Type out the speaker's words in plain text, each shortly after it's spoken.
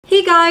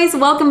Hey guys,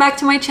 welcome back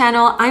to my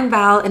channel. I'm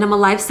Val and I'm a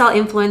lifestyle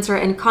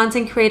influencer and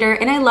content creator,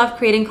 and I love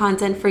creating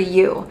content for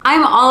you.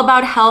 I'm all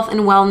about health and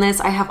wellness.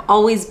 I have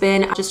always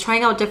been just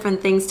trying out different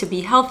things to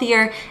be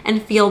healthier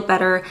and feel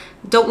better.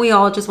 Don't we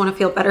all just want to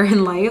feel better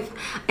in life?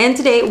 And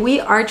today we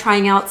are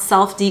trying out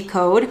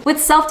SelfDecode. With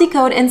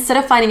SelfDecode, instead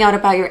of finding out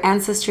about your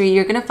ancestry,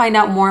 you're going to find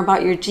out more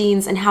about your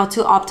genes and how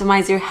to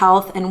optimize your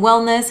health and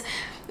wellness,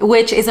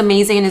 which is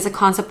amazing and is a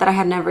concept that I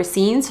have never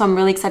seen. So I'm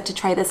really excited to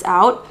try this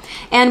out.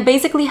 And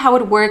basically how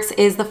it works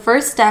is the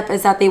first step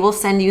is that they will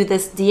send you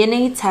this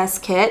DNA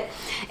test kit,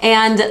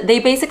 and they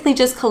basically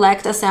just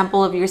collect a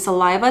sample of your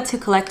saliva to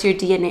collect your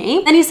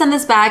DNA. Then you send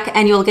this back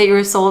and you'll get your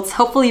results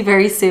hopefully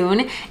very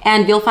soon,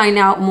 and you'll find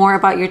out more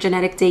about your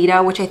genetic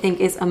data, which I think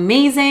is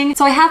amazing.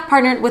 So I have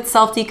partnered with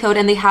SelfDecode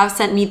and they have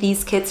sent me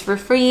these kits for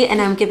free, and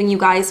I'm giving you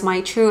guys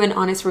my true and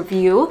honest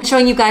review,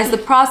 showing you guys the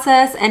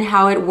process and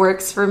how it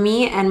works for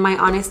me and my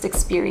honest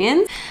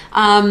experience.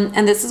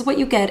 And this is what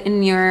you get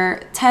in your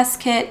test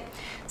kit.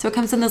 So it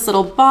comes in this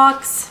little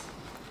box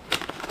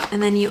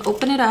and then you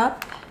open it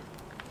up.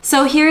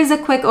 So here's a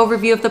quick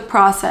overview of the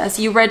process.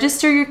 You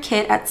register your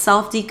kit at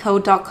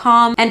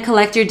selfdecode.com and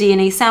collect your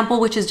DNA sample,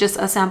 which is just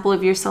a sample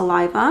of your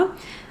saliva.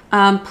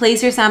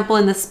 Place your sample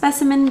in the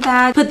specimen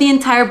bag, put the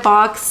entire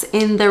box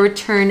in the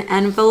return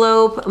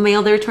envelope,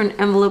 mail the return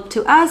envelope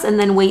to us, and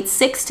then wait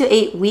 6 to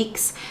 8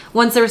 weeks.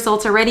 Once the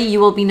results are ready,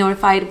 you will be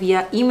notified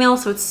via email.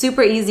 So it's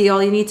super easy.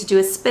 All you need to do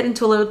is spit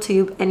into a little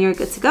tube and you're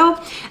good to go.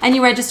 And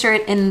you register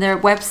it in their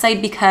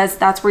website because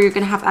that's where you're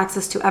gonna have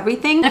access to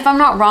everything. And if I'm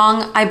not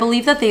wrong, I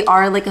believe that they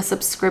are like a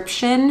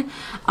subscription,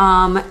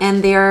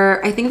 and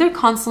I think they're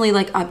constantly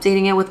like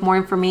updating it with more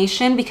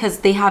information because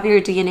they have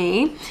your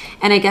DNA,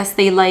 and I guess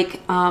they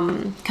like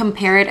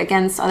compare it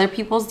against other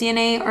people's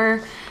DNA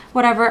or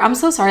whatever. I'm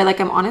so sorry,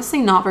 like I'm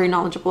honestly not very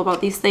knowledgeable about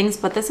these things,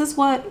 but this is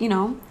what, you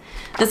know,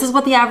 this is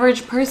what the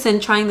average person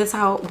trying this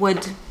out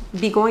would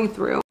be going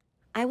through.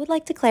 I would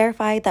like to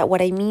clarify that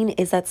what I mean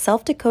is that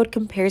SelfDecode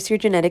compares your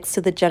genetics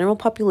to the general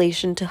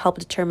population to help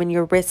determine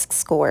your risk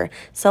score.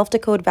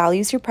 SelfDecode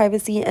values your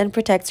privacy and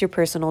protects your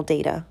personal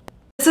data.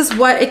 This is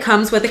what it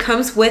comes with. It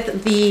comes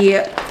with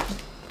the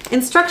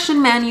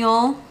instruction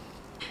manual.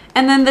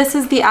 And then this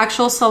is the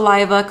actual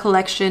saliva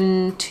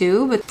collection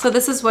tube. So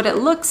this is what it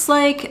looks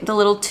like, the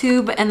little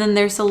tube. And then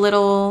there's a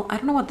little, I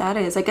don't know what that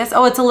is, I guess.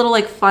 Oh, it's a little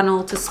like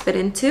funnel to spit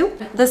into.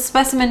 The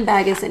specimen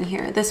bag is in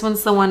here. This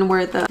one's the one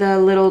where the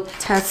little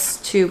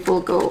test tube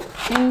will go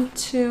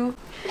into.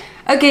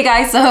 Okay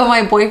guys, so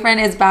my boyfriend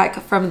is back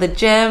from the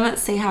gym.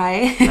 Say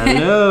hi.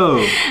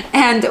 Hello.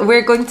 And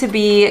we're going to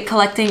be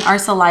collecting our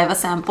saliva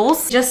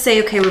samples. Just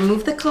say, okay,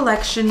 remove the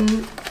collection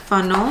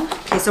funnel.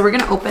 Okay, so we're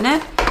gonna open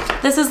it.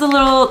 This is the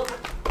little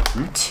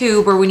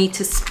tube where we need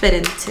to spit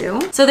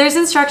into. So there's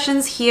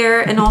instructions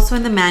here and also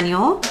in the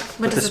manual.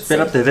 What does it say? Spit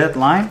up to that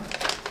line?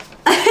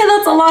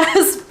 That's a lot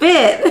of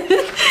spit.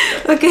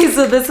 Okay,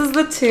 so this is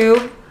the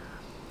tube.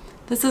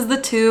 This is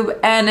the tube,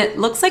 and it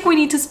looks like we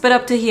need to spit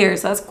up to here,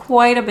 so that's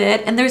quite a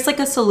bit. And there's like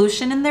a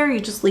solution in there, you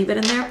just leave it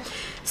in there.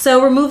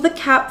 So remove the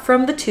cap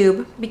from the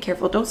tube. Be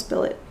careful, don't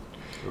spill it.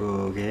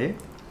 Okay.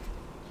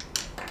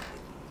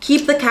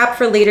 Keep the cap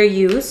for later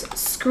use.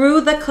 Screw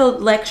the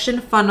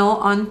collection funnel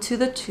onto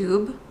the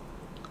tube.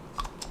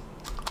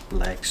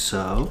 Like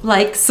so.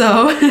 Like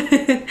so.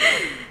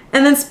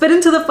 And then spit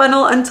into the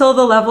funnel until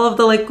the level of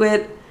the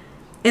liquid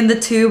in the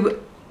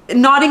tube,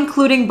 not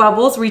including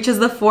bubbles, reaches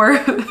the 4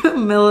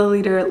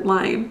 milliliter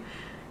line.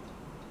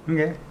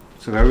 Okay,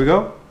 so there we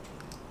go.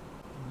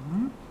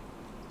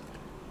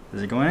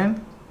 Is it going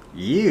in?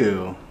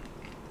 Ew.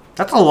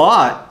 That's a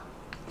lot.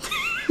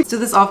 Let's do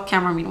this off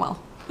camera meanwhile.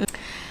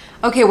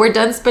 Okay, we're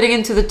done spitting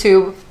into the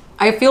tube.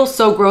 I feel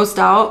so grossed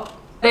out.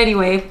 But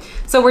anyway,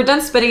 so we're done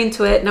spitting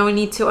into it. Now we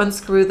need to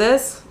unscrew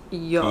this.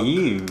 Yuck.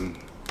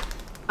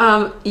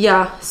 Ew.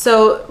 Yeah,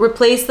 so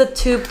replace the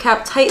tube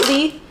cap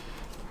tightly,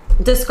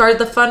 discard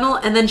the funnel,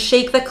 and then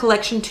shake the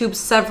collection tube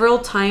several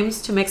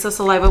times to mix the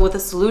saliva with a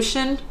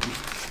solution.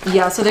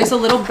 Yeah, so there's a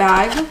little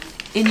bag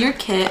in your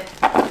kit,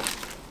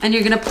 and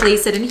you're gonna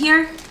place it in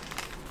here.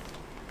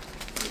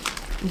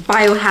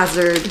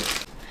 Biohazard.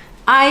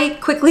 I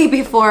quickly,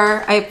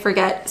 before I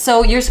forget,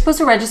 so you're supposed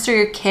to register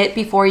your kit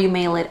before you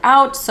mail it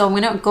out, so I'm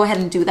gonna go ahead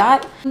and do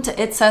that.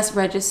 It says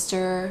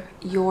register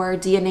your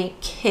DNA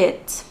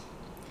kit.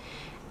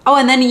 Oh,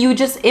 and then you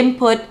just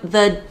input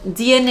the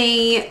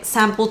DNA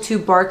sample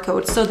tube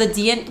barcode. So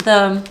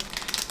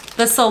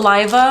the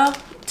saliva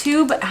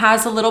tube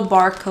has a little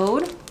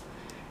barcode,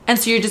 and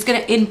so you're just gonna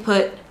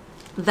input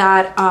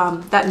that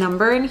that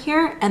number in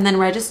here and then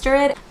register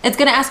it. It's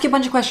gonna ask you a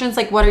bunch of questions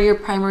like what are your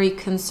primary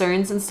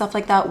concerns and stuff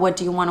like that. What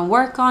do you want to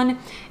work on?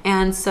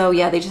 And so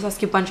yeah, they just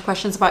ask you a bunch of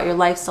questions about your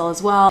lifestyle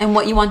as well and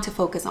what you want to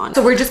focus on.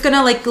 So we're just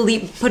gonna like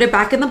put it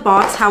back in the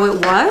box how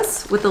it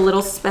was with the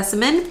little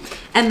specimen,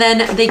 and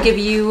then they give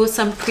you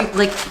some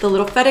like the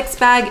little FedEx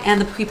bag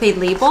and the prepaid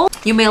label.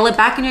 You mail it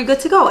back and you're good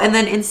to go. And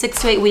then in 6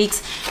 to 8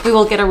 weeks we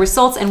will get our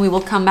results and we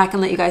will come back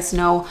and let you guys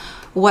know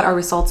what our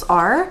results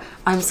are.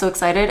 I'm so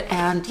excited,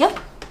 and yep.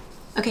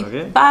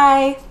 Okay,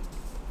 bye.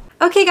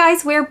 Okay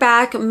guys, we're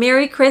back.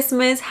 Merry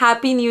Christmas,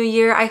 Happy New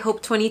Year. I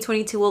hope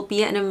 2022 will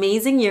be an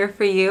amazing year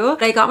for you.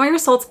 I got my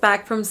results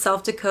back from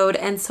SelfDecode,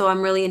 and so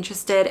I'm really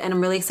interested and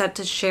I'm really excited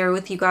to share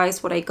with you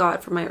guys what I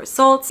got for my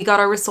results. We got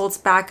our results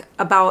back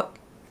about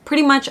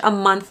pretty much a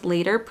month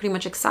later, pretty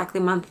much exactly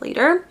a month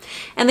later.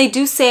 And they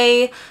do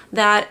say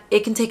that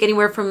it can take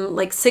anywhere from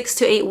like 6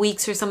 to 8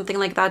 weeks or something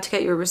like that to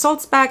get your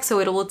results back. So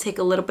it will take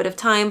a little bit of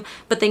time,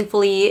 but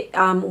thankfully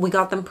we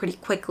got them pretty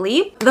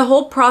quickly. The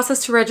whole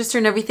process to register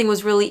and everything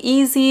was really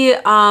easy,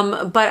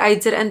 but I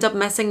did end up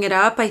messing it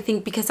up. I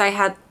think because I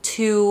had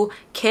 2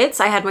 kits.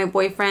 I had my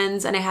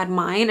boyfriend's and I had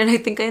mine, and I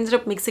think I ended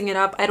up mixing it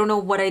up. I don't know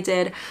what I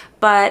did,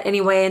 but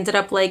anyway, I ended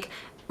up like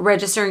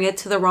registering it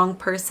to the wrong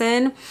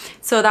person.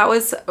 So that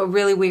was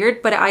really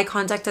weird, but I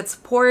contacted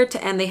support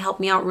and they helped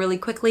me out really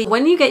quickly.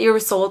 When you get your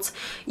results,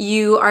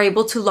 you are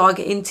able to log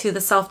into the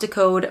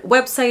SelfDecode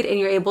website and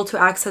you're able to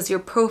access your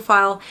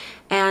profile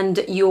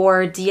and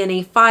your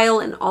DNA file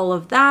and all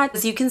of that.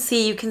 As you can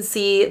see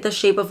the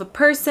shape of a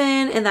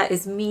person, and that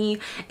is me.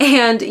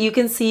 And you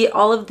can see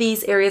all of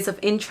these areas of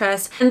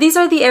interest. And these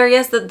are the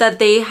areas that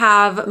they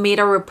have made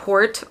a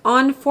report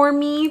on for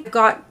me.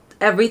 Got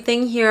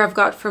everything here. I've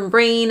got from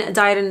brain,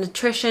 diet and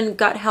nutrition,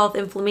 gut health,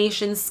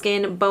 inflammation,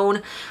 skin,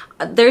 bone.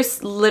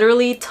 There's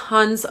literally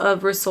tons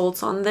of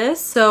results on this.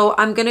 So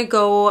I'm gonna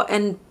go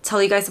and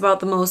tell you guys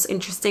about the most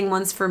interesting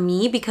ones for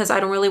me, because I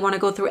don't really want to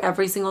go through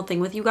every single thing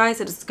with you guys.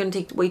 It's gonna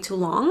take way too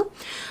long.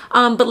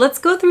 But let's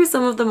go through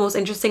some of the most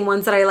interesting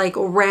ones that I like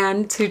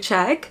ran to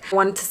check. I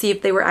wanted to see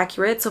if they were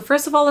accurate. So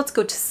first of all, let's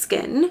go to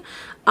skin.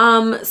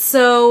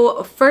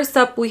 So first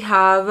up we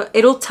have,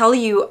 it'll tell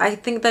you, I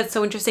think that's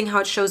so interesting how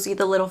it shows you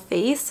the little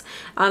face.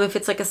 If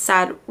it's like a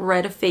sad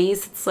red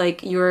face, it's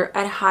like you're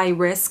at high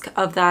risk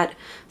of that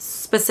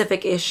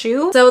specific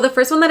issue. So the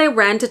first one that I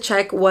ran to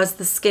check was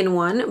the skin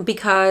one,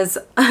 because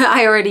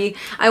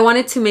I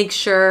wanted to make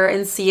sure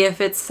and see if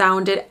it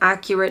sounded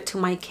accurate to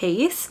my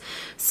case.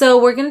 So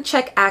we're gonna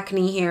check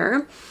acne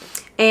here.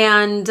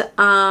 And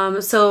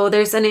so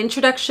there's an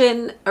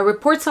introduction, a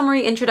report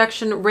summary,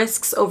 introduction,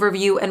 risks,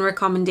 overview, and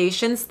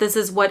recommendations. This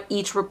is what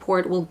each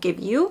report will give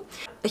you.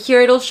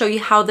 Here it'll show you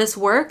how this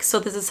works. So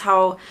this is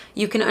how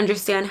you can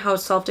understand how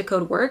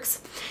SelfDecode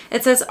works.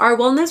 It says our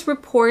wellness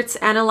reports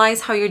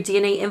analyze how your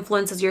DNA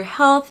influences your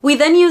health. We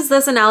then use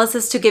this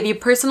analysis to give you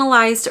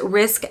personalized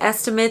risk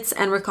estimates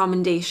and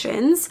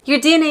recommendations. Your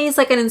DNA is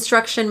like an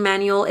instruction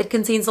manual. It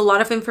contains a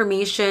lot of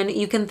information.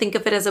 You can think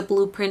of it as a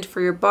blueprint for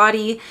your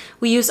body.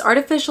 We use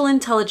artificial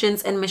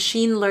intelligence and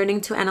machine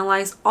learning to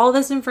analyze all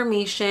this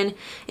information.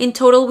 In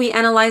total, we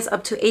analyze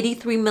up to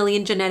 83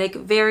 million genetic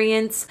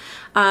variants.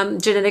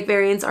 Genetic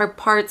variants are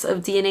parts of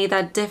DNA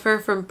that differ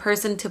from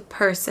person to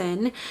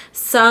person.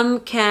 Some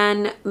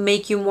can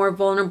make you more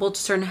vulnerable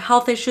to certain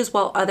health issues,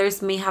 while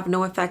others may have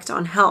no effect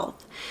on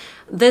health.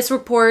 This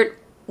report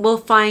will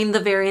find the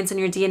variants in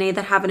your DNA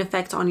that have an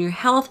effect on your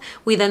health.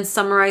 We then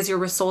summarize your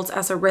results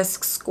as a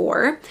risk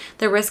score.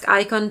 The risk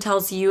icon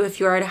tells you if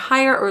you're at a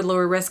higher or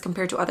lower risk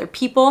compared to other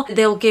people.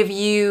 They'll give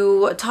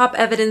you top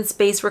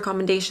evidence-based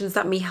recommendations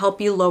that may help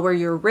you lower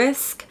your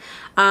risk.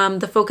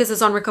 The focus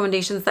is on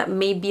recommendations that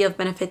may be of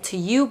benefit to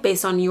you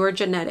based on your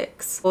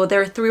genetics. So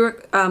there are 3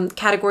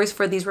 categories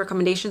for these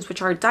recommendations,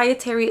 which are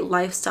dietary,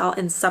 lifestyle,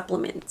 and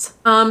supplements.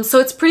 So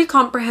it's pretty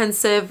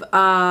comprehensive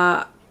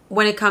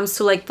when it comes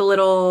to like the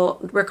little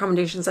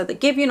recommendations that they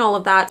give you and all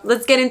of that.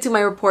 Let's get into my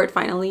report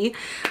finally.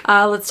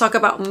 Let's talk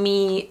about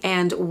me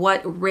and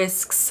what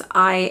risks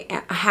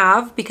I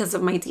have because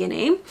of my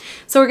DNA.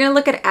 So we're gonna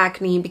look at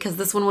acne, because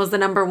this one was the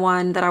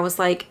 #1 that I was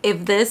like,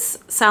 if this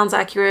sounds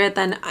accurate,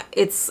 then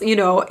it's, you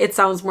know, it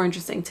sounds more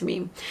interesting to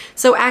me.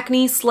 So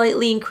acne,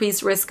 slightly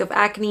increased risk of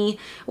acne,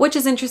 which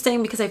is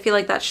interesting because I feel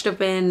like that should have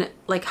been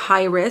like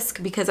high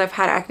risk, because I've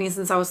had acne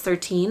since I was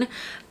 13.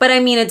 But I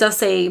mean, it does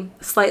say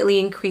slightly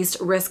increased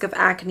risk of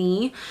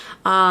acne,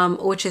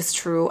 which is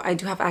true. I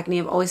do have acne.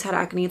 I've always had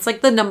acne. It's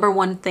like the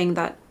 #1 thing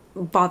that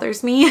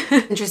bothers me.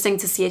 Interesting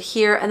to see it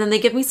here. And then they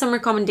give me some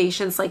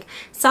recommendations like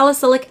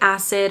salicylic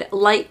acid,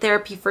 light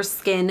therapy for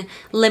skin,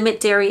 limit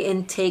dairy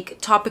intake,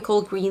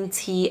 topical green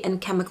tea, and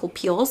chemical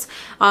peels,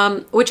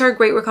 which are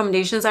great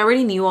recommendations. I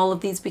already knew all of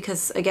these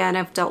because, again,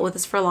 I've dealt with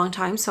this for a long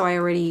time, so I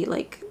already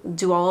like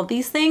do all of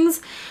these things.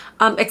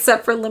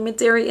 Except for limit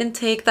dairy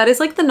intake. That is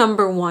like the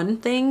 #1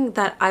 thing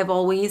that I've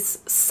always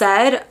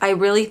said. I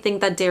really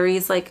think that dairy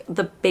is like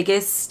the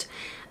biggest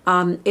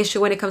issue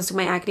when it comes to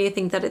my acne. I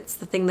think that it's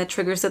the thing that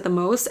triggers it the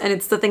most, and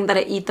it's the thing that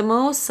I eat the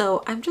most.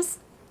 So I'm just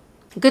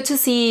good to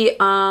see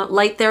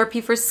light therapy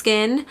for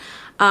skin,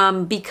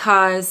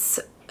 because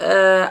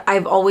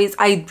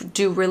I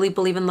do really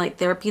believe in light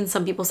therapy, and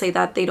some people say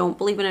that they don't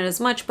believe in it as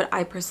much, but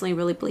I personally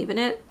really believe in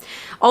it.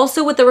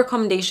 Also, with the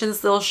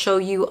recommendations, they'll show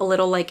you a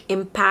little like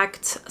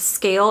impact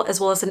scale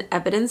as well as an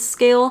evidence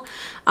scale,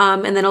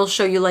 and then it'll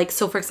show you like,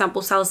 so for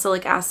example,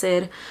 salicylic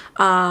acid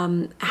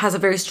has a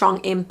very strong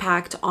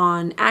impact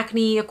on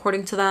acne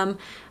according to them.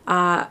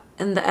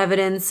 and the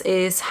evidence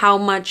is how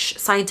much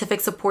scientific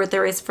support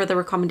there is for the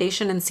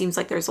recommendation, and seems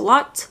like there's a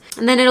lot.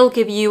 And then it'll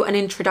give you an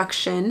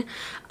introduction,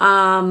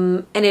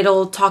 and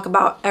it'll talk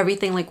about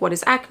everything like what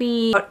is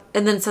acne,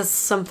 and then says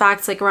some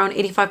facts like around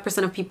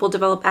 85% of people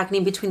develop acne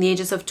between the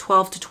ages of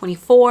 12 to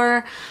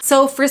 24.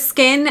 So for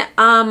skin,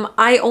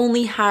 I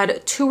only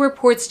had 2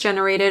 reports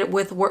generated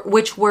with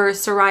which were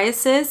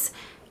psoriasis.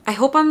 I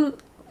hope I'm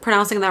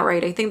pronouncing that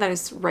right. I think that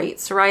is right.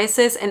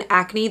 Psoriasis and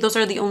acne. Those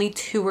are the only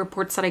 2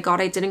 reports that I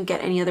got. I didn't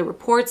get any other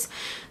reports.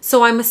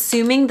 So I'm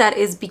assuming that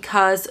is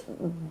because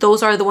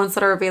those are the ones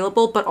that are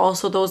available, but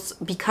also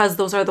because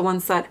those are the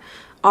ones that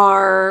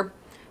are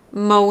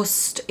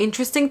most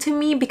interesting to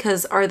me,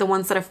 because are the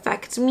ones that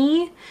affect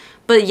me.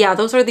 But yeah,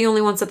 those are the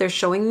only ones that they're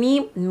showing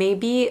me.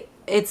 Maybe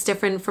it's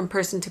different from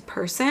person to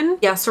person.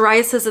 Yeah,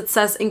 psoriasis, it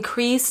says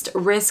increased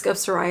risk of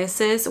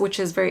psoriasis, which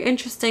is very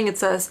interesting. It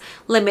says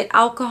limit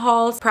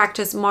alcohol,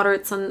 practice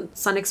moderate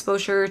sun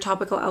exposure,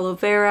 topical aloe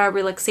vera,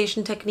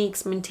 relaxation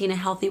techniques, maintain a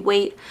healthy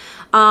weight.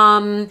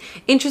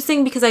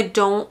 Interesting, because I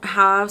don't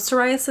have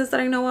psoriasis that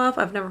I know of.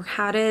 I've never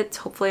had it.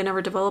 Hopefully I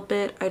never develop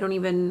it. I don't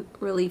even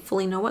really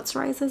fully know what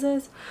psoriasis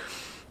is.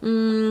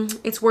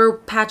 It's where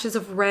patches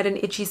of red and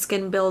itchy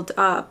skin build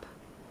up.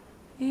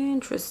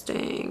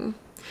 Interesting.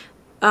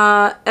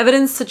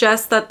 Evidence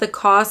suggests that the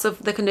cause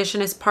of the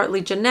condition is partly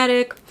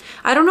genetic.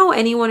 I don't know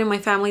anyone in my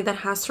family that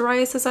has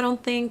psoriasis, I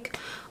don't think.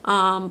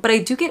 But I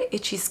do get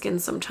itchy skin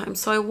sometimes,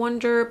 so I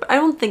wonder, but I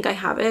don't think I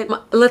have it.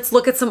 Let's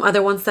look at some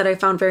other ones that I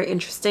found very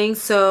interesting.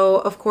 So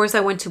of course I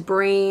went to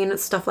brain,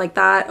 stuff like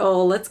that.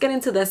 Oh, let's get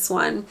into this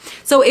one.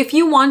 So if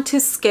you want to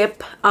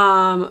skip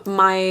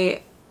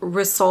my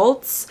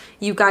results,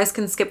 you guys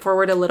can skip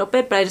forward a little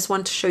bit, but I just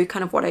want to show you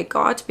kind of what I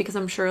got, because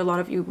I'm sure a lot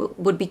of you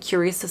would be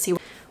curious to see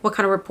what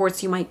kind of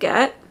reports you might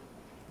get.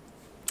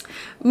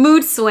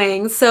 Mood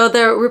swings. So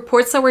the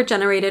reports that were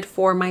generated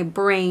for my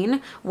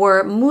brain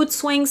were mood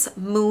swings,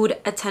 mood,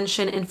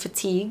 attention, and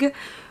fatigue,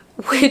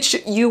 which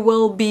you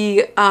will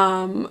be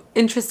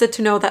interested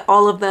to know that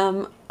all of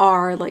them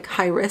are like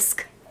high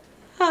risk.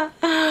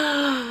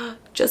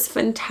 Just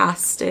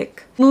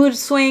fantastic. Mood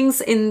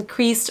swings,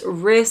 increased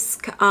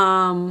risk.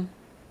 Not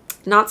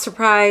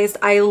surprised.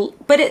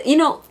 You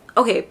know,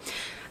 okay.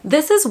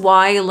 This is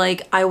why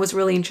like I was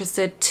really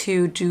interested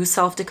to do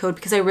SelfDecode,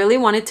 because I really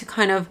wanted to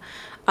kind of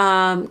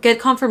get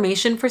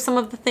confirmation for some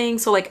of the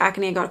things. So like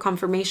acne, I got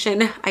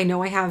confirmation. I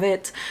know I have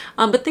it.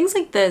 But things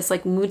like this,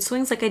 like mood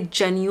swings, like I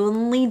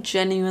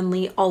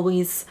genuinely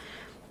always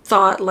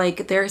thought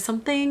like there's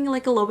something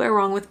like a little bit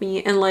wrong with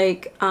me, and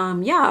like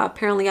yeah,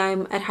 apparently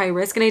I'm at high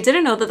risk, and I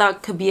didn't know that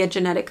that could be a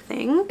genetic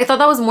thing. I thought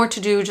that was more to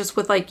do just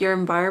with like your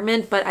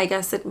environment, but I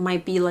guess it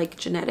might be like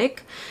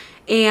genetic.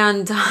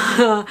 And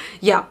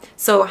yeah,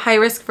 so high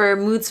risk for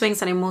mood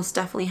swings, and I most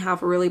definitely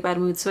have really bad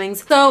mood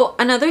swings. So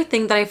another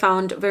thing that I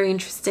found very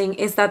interesting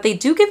is that they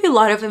do give you a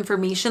lot of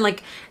information.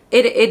 Like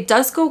it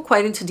does go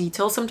quite into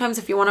detail sometimes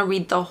if you want to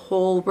read the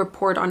whole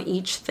report on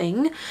each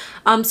thing.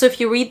 So if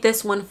you read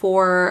this one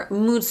for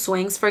mood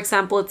swings, for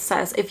example, it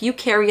says if you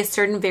carry a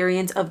certain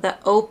variant of the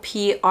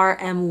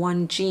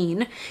OPRM1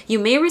 gene, you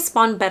may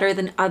respond better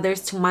than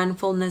others to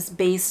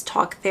mindfulness-based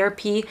talk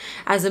therapy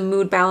as a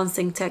mood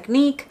balancing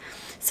technique.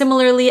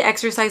 Similarly,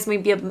 exercise may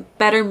be a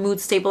better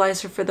mood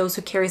stabilizer for those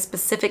who carry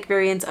specific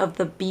variants of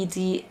the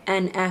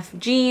BDNF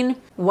gene.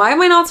 Why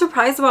am I not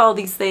surprised about all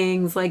these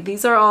things? Like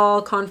these are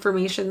all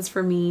confirmations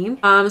for me.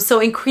 So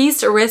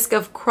increased risk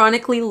of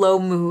chronically low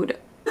mood.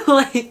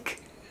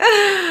 Like,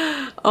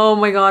 oh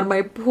my God,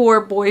 my poor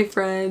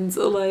boyfriend.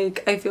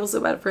 Like I feel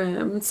so bad for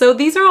him. So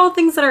these are all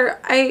things that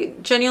I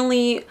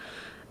genuinely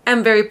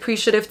am very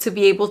appreciative to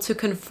be able to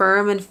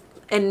confirm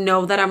and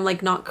know that I'm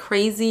like not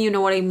crazy, you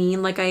know what I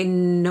mean? Like I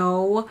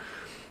know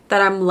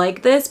that I'm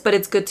like this, but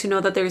it's good to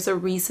know that there's a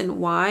reason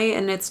why,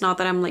 and it's not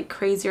that I'm like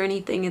crazy or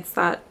anything. It's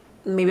that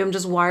maybe I'm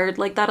just wired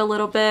like that a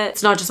little bit.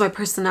 It's not just my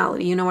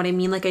personality, you know what I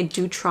mean? Like I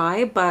do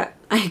try, but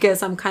I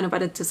guess I'm kind of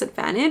at a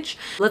disadvantage.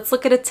 Let's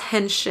look at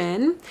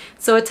attention.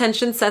 So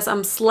attention says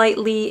I'm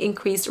slightly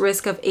increased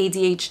risk of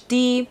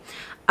ADHD.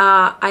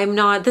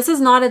 This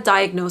is not a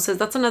diagnosis.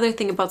 That's another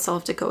thing about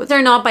SelfDecode.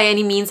 They're not by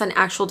any means an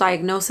actual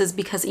diagnosis,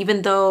 because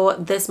even though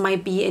this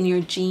might be in your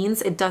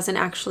genes, it doesn't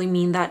actually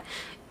mean that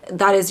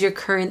that is your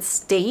current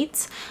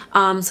state.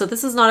 So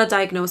this is not a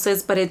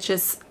diagnosis, but it's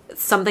just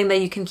something that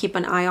you can keep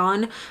an eye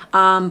on.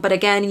 But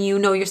again, you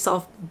know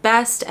yourself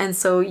best, and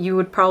so you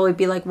would probably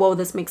be like, whoa,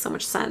 this makes so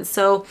much sense.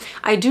 So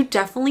I do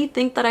definitely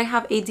think that I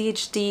have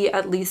ADHD,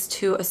 at least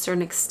to a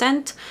certain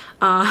extent,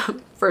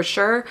 for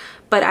sure,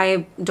 but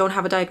I don't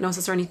have a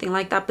diagnosis or anything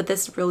like that. But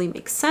this really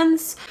makes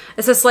sense.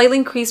 It's a slightly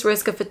increased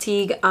risk of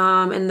fatigue,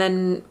 and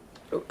then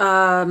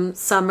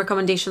some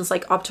recommendations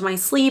like optimize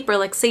sleep,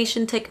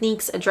 relaxation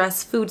techniques,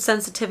 address food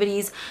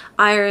sensitivities,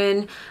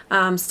 iron,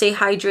 stay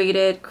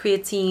hydrated,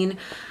 creatine.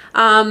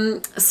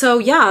 So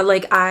yeah,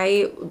 like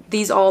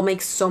these all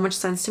make so much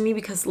sense to me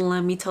because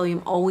let me tell you,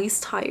 I'm always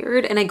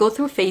tired and I go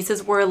through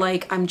phases where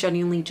like I'm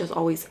genuinely just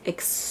always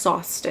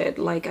exhausted.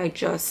 Like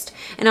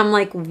and I'm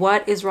like,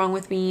 what is wrong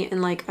with me?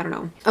 And like, I don't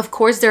know. Of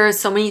course, there are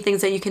so many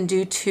things that you can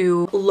do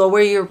to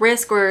lower your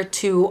risk or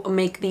to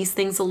make these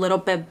things a little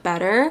bit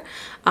better.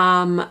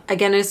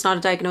 Again, it's not a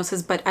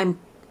diagnosis, but I'm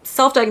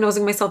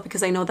self-diagnosing myself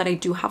because I know that I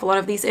do have a lot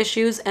of these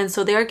issues, and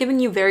so they are giving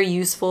you very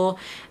useful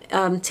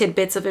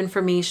tidbits of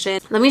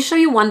information. Let me show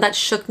you one that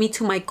shook me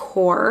to my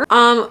core.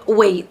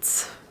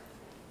 Weight.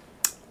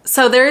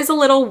 So there is a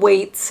little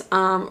weight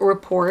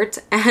report,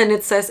 and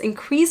it says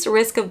increased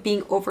risk of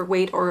being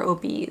overweight or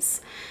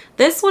obese.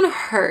 This one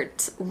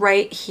hurt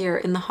right here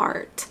in the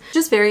heart.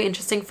 Just very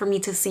interesting for me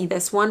to see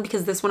this one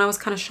because this one I was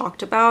kind of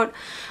shocked about.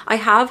 I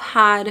have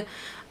had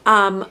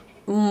a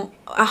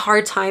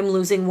hard time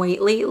losing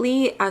weight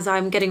lately. As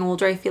I'm getting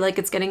older, I feel like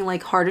it's getting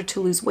like harder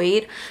to lose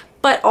weight,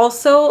 but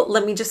also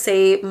let me just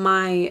say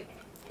my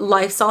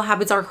lifestyle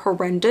habits are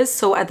horrendous.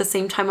 So at the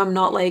same time I'm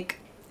like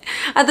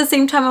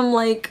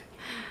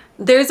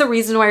there's a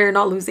reason why you're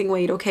not losing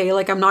weight, okay?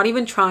 Like I'm not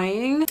even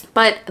trying.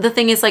 But the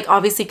thing is, like,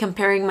 obviously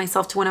comparing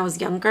myself to when I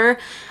was younger,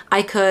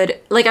 I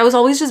was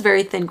always just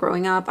very thin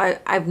growing up.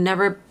 I've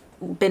never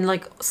been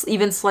like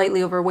even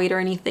slightly overweight or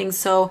anything.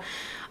 So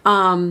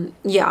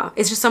yeah,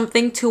 it's just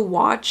something to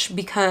watch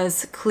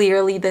because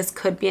clearly this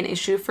could be an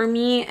issue for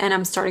me, and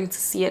I'm starting to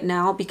see it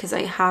now because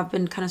I have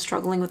been kind of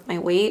struggling with my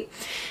weight.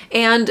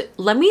 And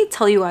let me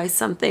tell you guys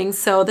something.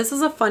 So this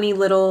is a funny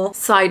little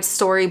side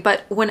story,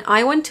 but when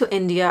I went to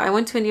India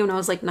when I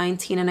was like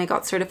 19 and I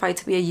got certified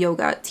to be a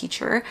yoga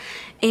teacher.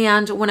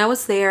 And when I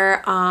was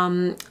there,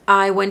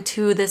 I went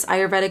to this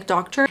Ayurvedic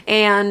doctor,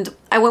 and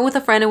I went with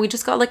a friend and we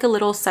just got like a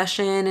little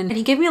session, and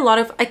he gave me a lot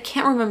of, I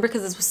can't remember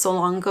because this was so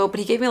long ago, but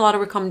he gave me a lot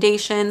of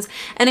recommendations,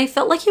 and I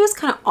felt like he was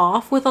kind of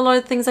off with a lot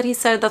of things that he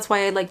said. That's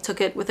why I like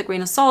took it with a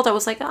grain of salt. I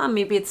was like,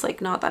 maybe it's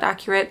like not that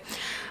accurate.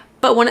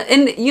 But one of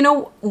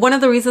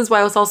the reasons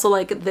why I was also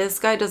like, this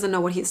guy doesn't know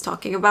what he's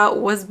talking about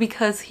was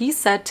because he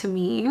said to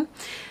me,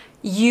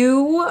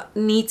 you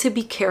need to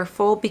be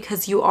careful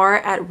because you are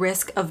at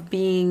risk of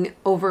being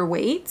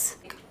overweight.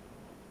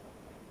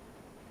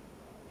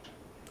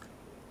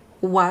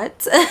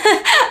 What?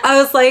 I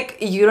was like,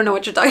 you don't know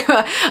what you're talking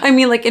about. I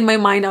mean, like in my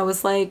mind, I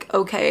was like,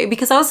 okay,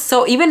 because I was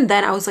even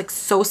then I was like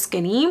so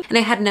skinny, and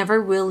I had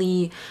never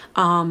really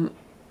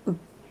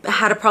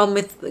had a problem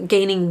with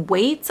gaining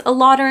weight a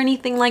lot or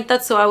anything like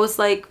that. So I was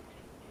like,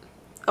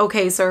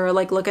 okay, sir,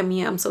 like look at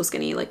me, I'm so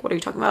skinny, like what are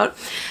you talking about?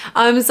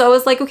 So I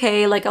was like,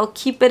 okay, like I'll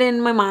keep it in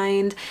my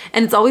mind,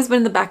 and it's always been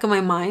in the back of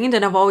my mind,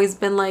 and I've always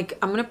been like,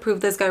 I'm gonna prove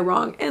this guy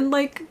wrong, and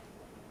like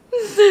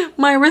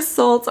my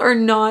results are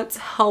not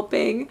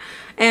helping.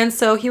 And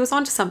so he was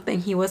onto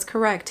something. He was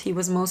correct. He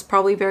was most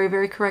probably very,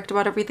 very correct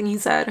about everything he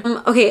said.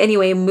 Okay,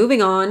 anyway,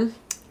 moving on.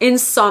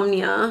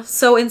 Insomnia.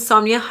 So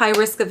insomnia, high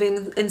risk of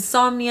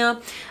insomnia.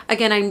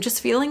 Again, I'm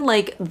just feeling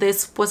like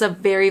this was a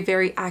very,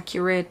 very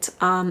accurate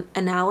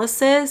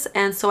analysis,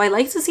 and so I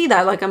like to see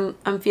that. Like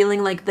I'm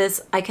feeling like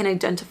this, I can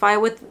identify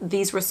with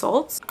these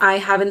results. I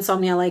have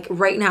insomnia like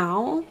right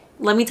now.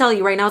 Let me tell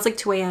you, right now it's like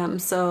 2 a.m.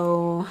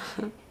 so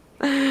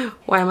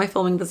why am I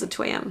filming this at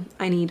 2 a.m?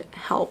 I need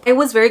help. I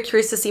was very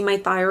curious to see my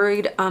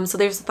thyroid. So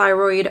there's a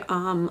thyroid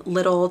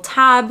little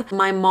tab.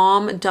 My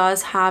mom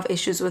does have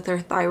issues with her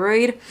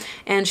thyroid,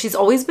 and she's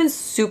always been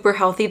super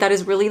healthy. That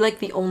is really like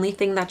the only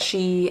thing that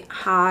she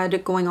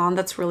had going on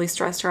that's really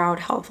stressed her out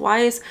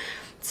health-wise.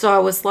 So I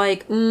was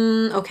like,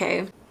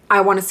 okay,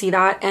 I want to see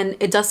that. And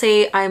it does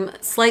say I'm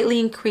slightly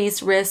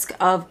increased risk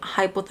of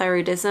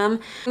hypothyroidism.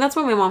 And that's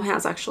what my mom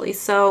has actually.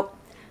 So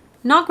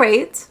not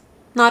great,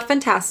 not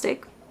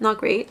fantastic, not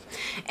great.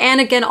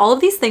 And again, all of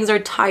these things are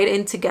tied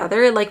in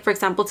together. Like for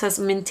example, it says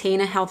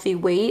maintain a healthy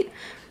weight.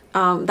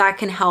 That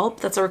can help.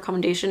 That's a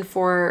recommendation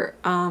for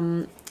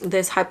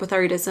this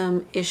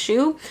hypothyroidism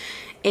issue.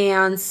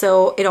 And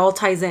so it all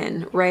ties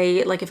in,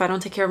 right? Like if I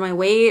don't take care of my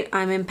weight,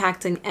 I'm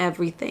impacting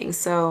everything.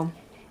 So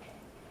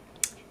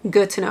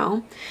good to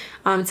know.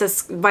 It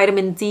says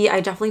vitamin D.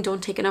 I definitely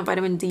don't take enough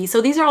vitamin D. So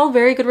these are all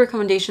very good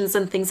recommendations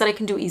and things that I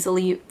can do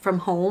easily from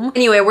home.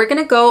 Anyway, we're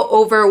gonna go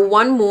over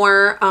one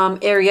more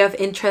area of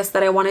interest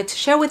that I wanted to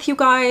share with you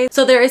guys.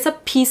 So there is a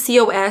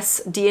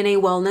PCOS DNA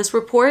wellness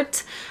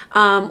report,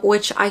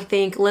 which I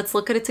think, let's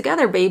look at it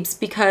together, babes,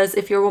 because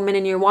if you're a woman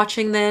and you're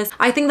watching this,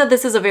 I think that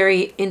this is a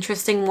very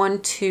interesting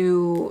one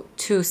to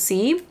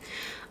see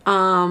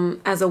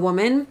as a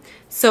woman.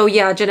 So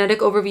yeah, genetic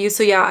overview.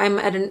 So yeah, I'm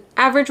at an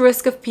average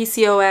risk of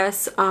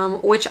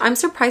PCOS, which I'm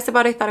surprised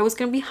about. I thought it was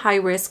going to be high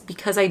risk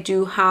because I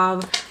do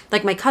have,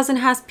 like my cousin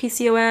has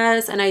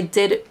PCOS, and I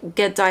did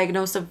get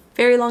diagnosed a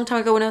very long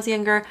time ago when I was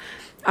younger.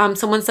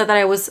 Someone said that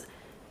I was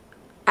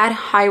at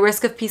high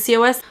risk of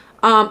PCOS.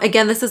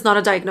 Again, this is not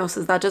a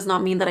diagnosis. That does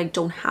not mean that I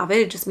don't have it.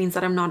 It just means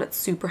that I'm not at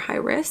super high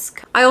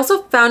risk. I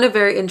also found it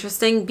very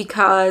interesting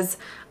because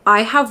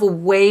I have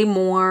way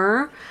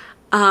more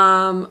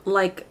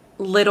like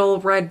little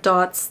red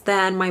dots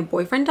than my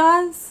boyfriend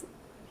does.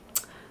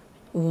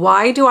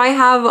 Why do I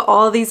have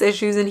all these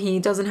issues and he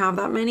doesn't have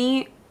that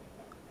many?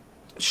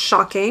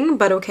 Shocking,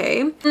 but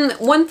okay.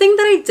 One thing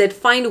that I did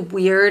find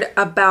weird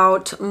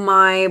about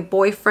my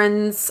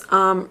boyfriend's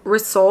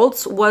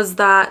results was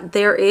that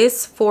there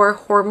is, for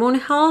hormone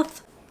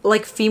health,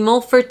 like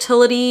female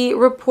fertility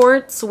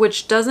reports,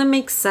 which doesn't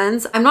make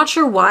sense. I'm not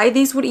sure why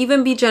these would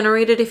even be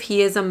generated if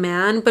he is a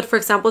man, but for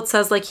example, it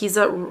says like he's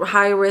at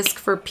high risk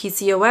for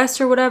PCOS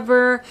or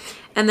whatever,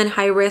 and then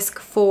high risk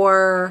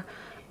for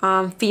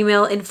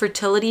female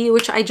infertility,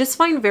 which I just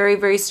find very,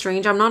 very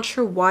strange. I'm not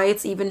sure why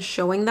it's even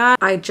showing that.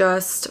 I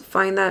just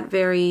find that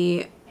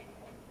very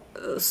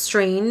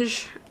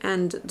strange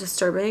and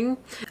disturbing.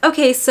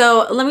 Okay,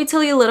 so let me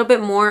tell you a little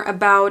bit more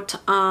about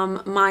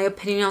my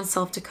opinion on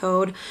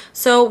SelfDecode.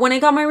 So when I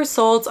got my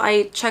results,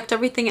 I checked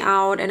everything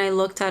out and I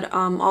looked at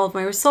all of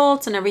my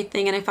results and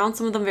everything, and I found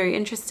some of them very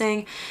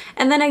interesting.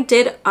 And then I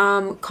did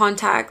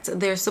contact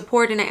their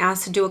support and I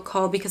asked to do a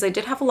call because I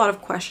did have a lot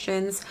of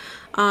questions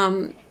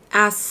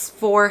as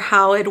for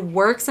how it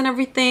works and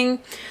everything.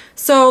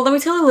 So let me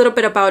tell you a little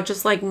bit about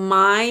just like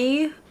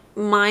my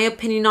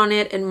opinion on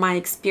it and my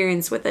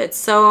experience with it.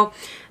 So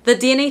the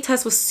DNA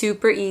test was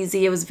super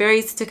easy. It was very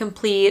easy to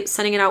complete.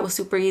 Sending it out was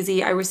super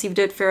easy. I received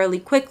it fairly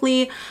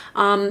quickly.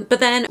 But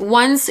then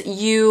once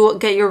you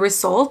get your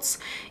results,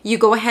 you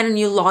go ahead and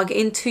you log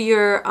into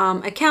your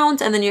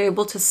account, and then you're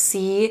able to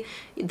see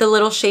the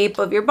little shape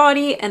of your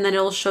body, and then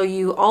it'll show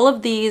you all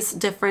of these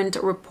different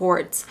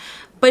reports.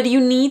 But you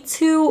need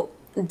to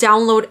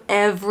download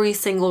every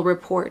single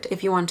report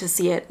if you want to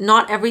see it.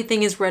 Not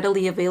everything is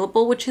readily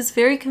available, which is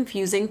very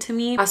confusing to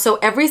me. So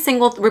every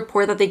single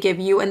report that they give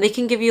you, and they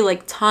can give you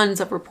like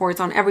tons of reports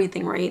on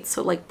everything, right?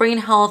 So like brain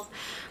health,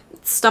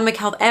 stomach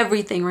health,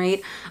 everything,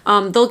 right?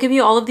 They'll give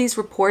you all of these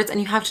reports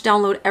and you have to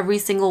download every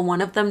single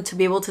one of them to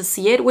be able to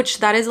see it, which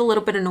that is a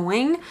little bit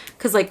annoying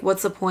because like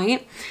what's the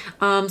point?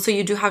 So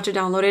you do have to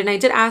download it. And I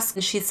did ask,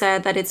 and she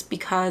said that it's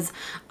because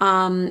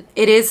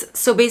it is,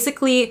 so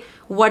basically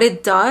what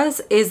it does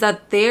is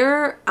that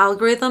their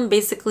algorithm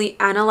basically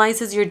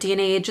analyzes your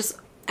DNA. It just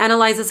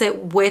analyzes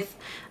it with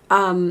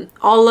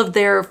all of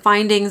their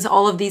findings,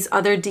 all of these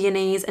other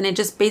DNAs, and it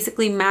just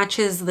basically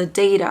matches the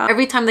data.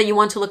 Every time that you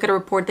want to look at a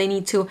report, they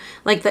need to,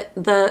 like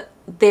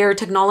their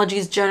technology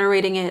is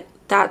generating it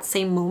that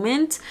same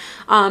moment.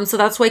 So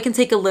that's why it can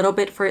take a little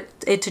bit for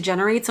it to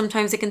generate.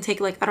 Sometimes it can take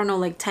like, I don't know,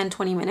 like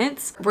 10-20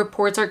 minutes.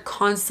 Reports are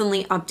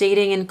constantly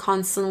updating and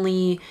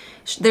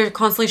they're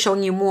constantly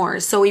showing you more.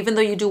 So even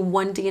though you do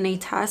one DNA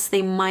test,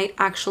 they might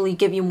actually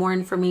give you more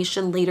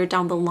information later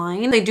down the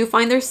line. I do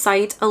find their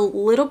site a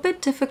little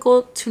bit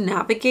difficult to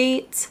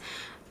navigate.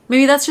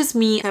 Maybe that's just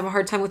me. I have a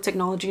hard time with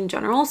technology in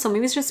general, so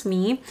maybe it's just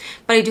me,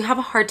 but I do have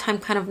a hard time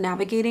kind of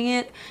navigating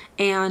it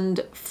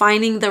and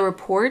finding the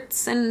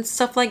reports and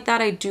stuff like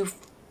that. I do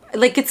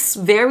like, it's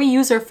very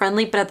user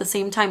friendly, but at the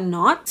same time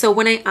not. So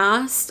when I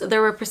asked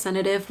their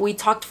representative, we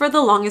talked for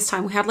the longest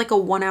time. We had like a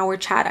 1-hour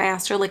chat. I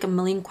asked her like a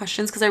million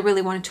questions because I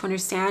really wanted to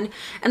understand.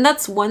 And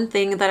that's one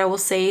thing that I will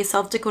say,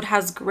 SelfDecode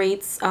has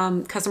great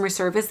customer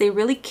service. They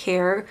really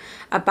care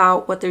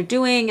about what they're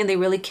doing and they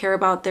really care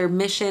about their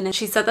mission. And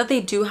she said that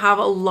they do have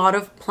a lot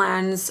of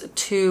plans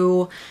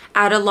to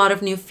add a lot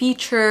of new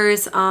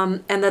features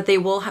and that they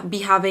will be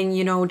having,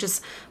 you know,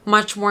 just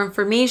much more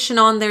information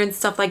on there and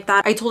stuff like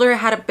that. I told her I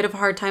had a bit of a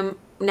hard time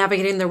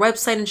navigating their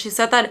website, and she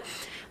said that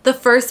the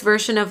first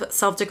version of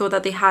SelfDecode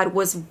that they had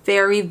was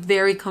very,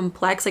 very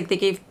complex. Like they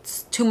gave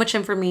too much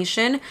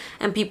information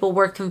and people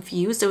were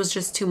confused. It was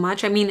just too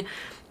much. I mean,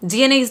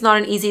 DNA is not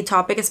an easy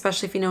topic,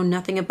 especially if you know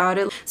nothing about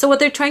it. So what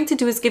they're trying to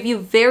do is give you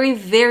very,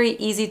 very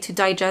easy to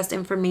digest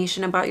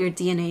information about your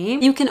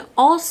DNA. You can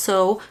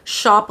also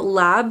shop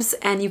labs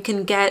and you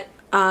can get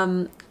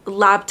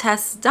lab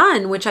tests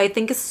done, which I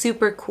think is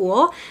super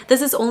cool.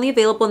 This is only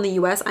available in the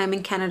US. I'm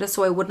in Canada,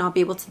 so I would not be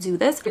able to do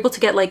this. Able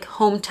to get like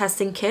home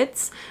testing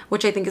kits,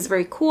 which I think is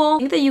very cool. I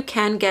think that you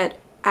can get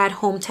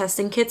at-home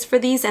testing kits for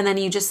these, and then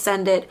you just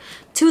send it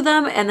to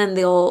them and then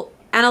they'll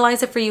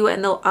analyze it for you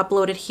and they'll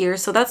upload it here.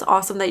 So that's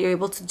awesome that you're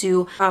able to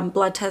do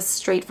blood tests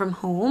straight from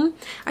home.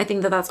 I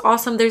think that that's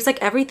awesome. There's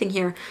like everything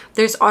here.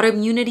 There's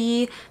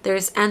autoimmunity,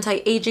 there's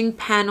anti-aging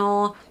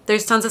panel,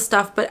 there's tons of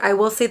stuff, but I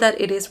will say that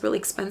it is really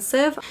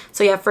expensive.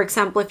 So yeah, for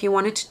example, if you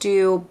wanted to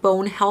do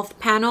bone health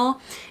panel,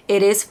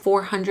 it is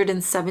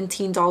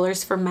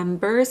 $417 for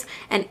members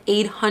and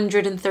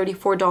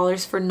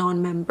 $834 for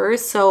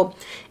non-members. So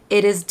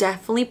it is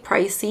definitely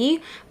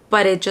pricey,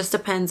 but it just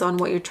depends on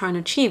what you're trying to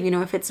achieve. You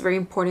know, if it's very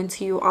important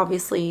to you,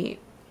 obviously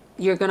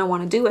you're gonna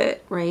want to do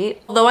it,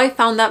 right? Although I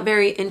found that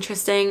very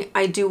interesting,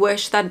 I do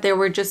wish that there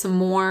were just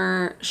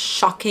more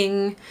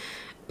shocking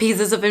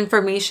pieces of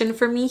information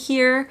for me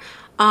here.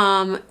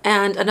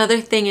 And another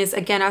thing is,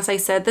 again, as I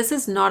said, this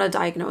is not a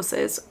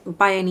diagnosis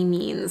by any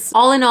means.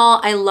 All in all,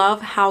 I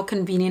love how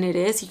convenient it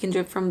is. You can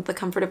do it from the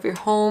comfort of your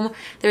home.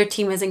 Their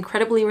team is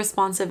incredibly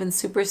responsive and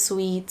super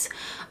sweet.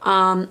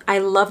 I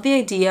love the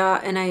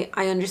idea and I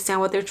understand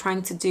what they're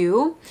trying to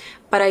do,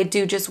 but I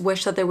do just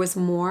wish that there was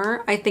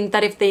more. I think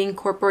that if they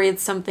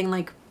incorporated something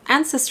like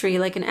ancestry,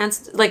 like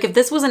like if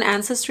this was an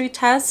ancestry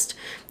test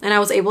and I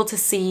was able to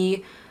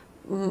see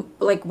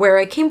like where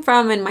I came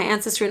from and my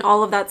ancestry and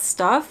all of that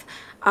stuff,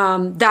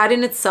 that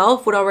in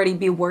itself would already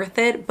be worth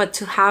it. But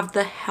to have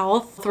the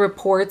health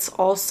reports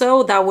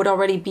also, that would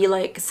already be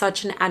like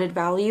such an added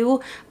value.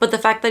 But the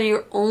fact that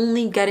you're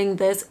only getting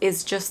this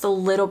is just a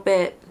little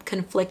bit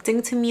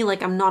conflicting to me.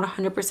 Like I'm not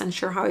 100%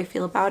 sure how I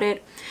feel about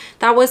it.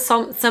 That was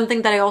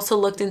something that I also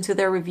looked into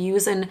their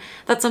reviews, and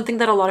that's something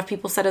that a lot of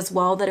people said as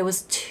well, that it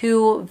was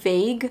too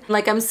vague.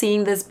 Like I'm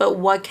seeing this, but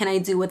what can I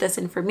do with this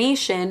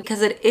information?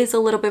 Because it is a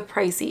little bit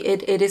pricey.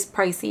 It is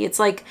pricey. It's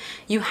like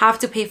you have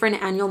to pay for an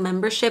annual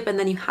membership and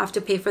then you have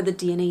to pay for the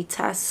DNA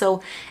test.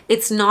 So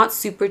it's not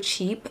super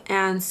cheap.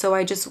 And so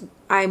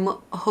I'm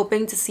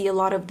hoping to see a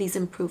lot of these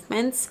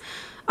improvements.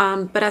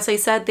 But as I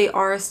said, they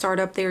are a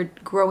startup. They're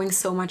growing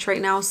so much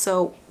right now,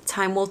 so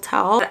time will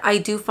tell. I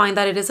do find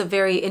that it is a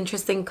very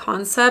interesting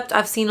concept.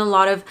 I've seen a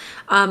lot of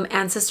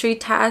ancestry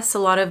tests, a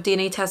lot of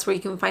DNA tests where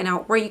you can find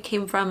out where you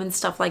came from and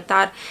stuff like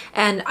that.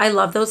 And I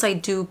love those. I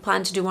do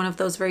plan to do one of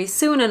those very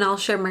soon, and I'll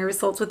share my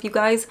results with you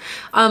guys.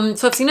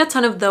 So I've seen a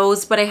ton of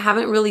those, but I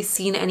haven't really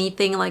seen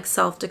anything like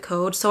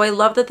SelfDecode. So I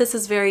love that this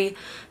is very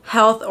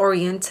health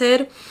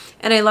oriented.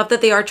 And I love that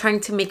they are trying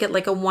to make it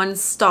like a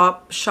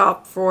one-stop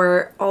shop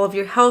for all of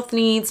your health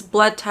needs,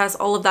 blood tests,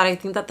 all of that. I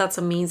think that that's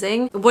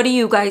amazing. What do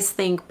you guys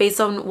think? Based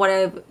on what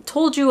I've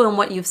told you and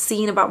what you've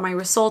seen about my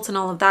results and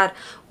all of that,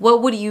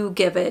 what would you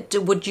give it?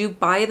 Would you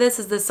buy this?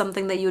 Is this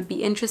something that you would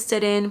be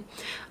interested in?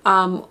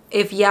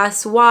 If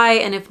yes, why?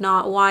 And if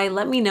not, why?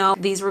 Let me know.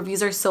 These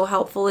reviews are so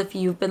helpful if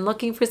you've been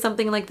looking for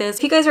something like this.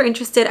 If you guys are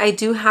interested, I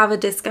do have a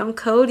discount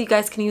code. You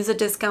guys can use a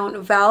discount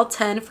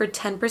VAL10 for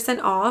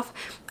 10% off.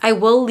 I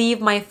will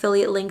leave my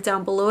affiliate link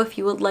down below if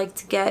you would like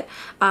to get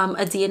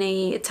a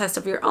DNA test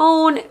of your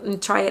own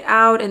and try it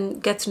out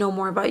and get to know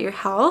more about your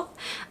health.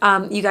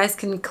 You guys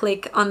can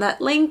click on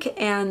that link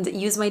and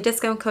use my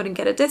discount code and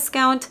get a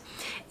discount.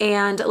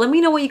 And let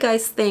me know what you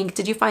guys think.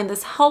 Did you find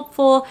this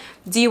helpful?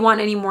 Do you want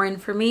any more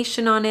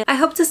information on it? I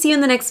hope to see you in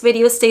the next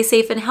video. Stay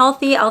safe and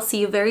healthy. I'll see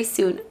you very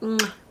soon.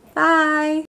 Bye.